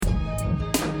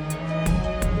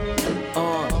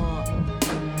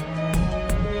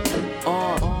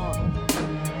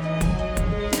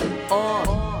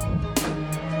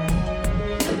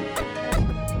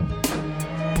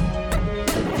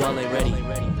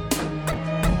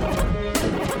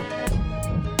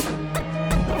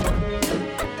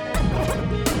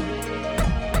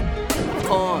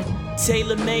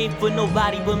tailor-made for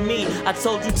nobody but me. I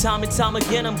told you time and time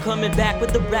again, I'm coming back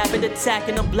with the rapid attack,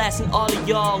 and I'm blasting all of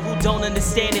y'all who don't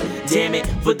understand it. Damn it,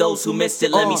 for those who missed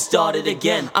it, let me start it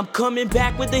again. I'm coming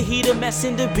back with the heater,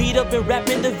 messing the beat up and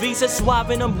rapping the Visa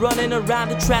suave, and I'm running around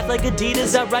the track like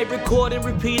Adidas. I write, record, and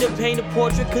repeat it, paint a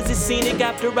portrait cause it's scenic.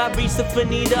 After I reach the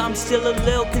finita, I'm still a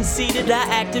little conceited. I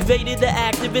activated the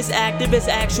activist, active as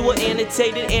actual,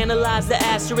 annotated, analyze the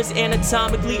asterisk,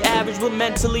 anatomically average, but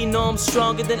mentally know I'm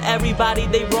stronger than everybody.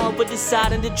 They wrong for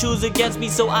deciding to choose against me,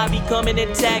 so I become an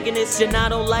antagonist, and I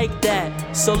don't like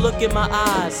that. So look in my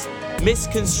eyes,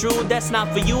 misconstrued, that's not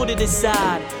for you to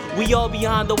decide. We all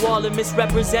behind the wall of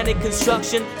misrepresented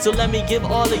construction, so let me give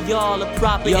all of y'all a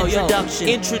proper introduction.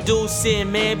 Introducing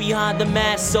man behind the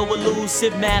mask, so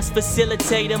elusive, mass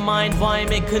facilitating my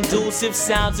environment conducive.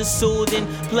 Sounds are soothing,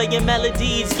 playing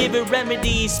melodies, giving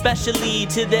remedies, specially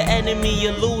to the enemy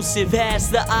elusive. Pass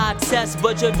the eye test,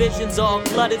 but your vision's all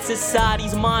cluttered.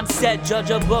 Society's mindset, judge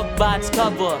a book by its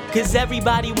cover, cause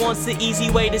everybody wants the easy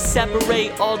way to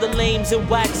separate all the lames and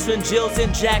wax from Jills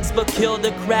and Jacks, but kill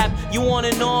the crap. You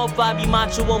wanna know if I be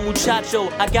macho or muchacho?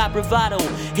 I got bravado,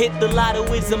 hit the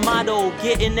lotto is the motto.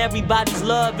 Getting everybody's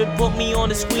love and put me on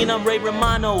the screen, I'm Ray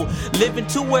Romano. Living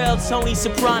two worlds, Tony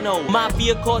Soprano.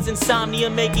 Mafia cause insomnia,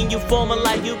 making you former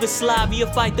like Yugoslavia.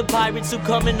 Fight the pirates who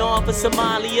coming off of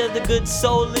Somalia. The good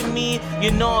soul in me, you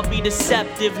know I'll be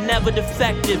deceptive, never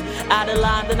defective. Out of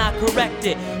line, then I correct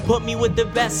it. Put me with the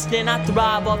best and I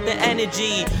thrive off the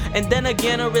energy. And then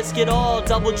again I risk it all,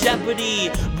 double jeopardy.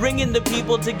 Bringing the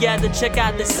people together, check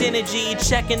out the synergy,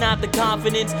 checking out the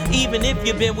confidence. Even if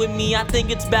you've been with me, I think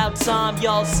it's about time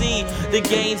y'all see the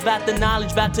gains, about the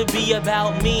knowledge, about to be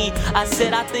about me. I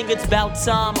said I think it's about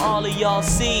time all of y'all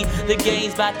see the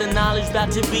gains, about the knowledge,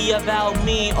 about to be about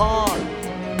me.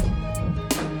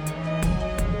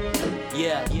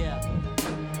 Yeah.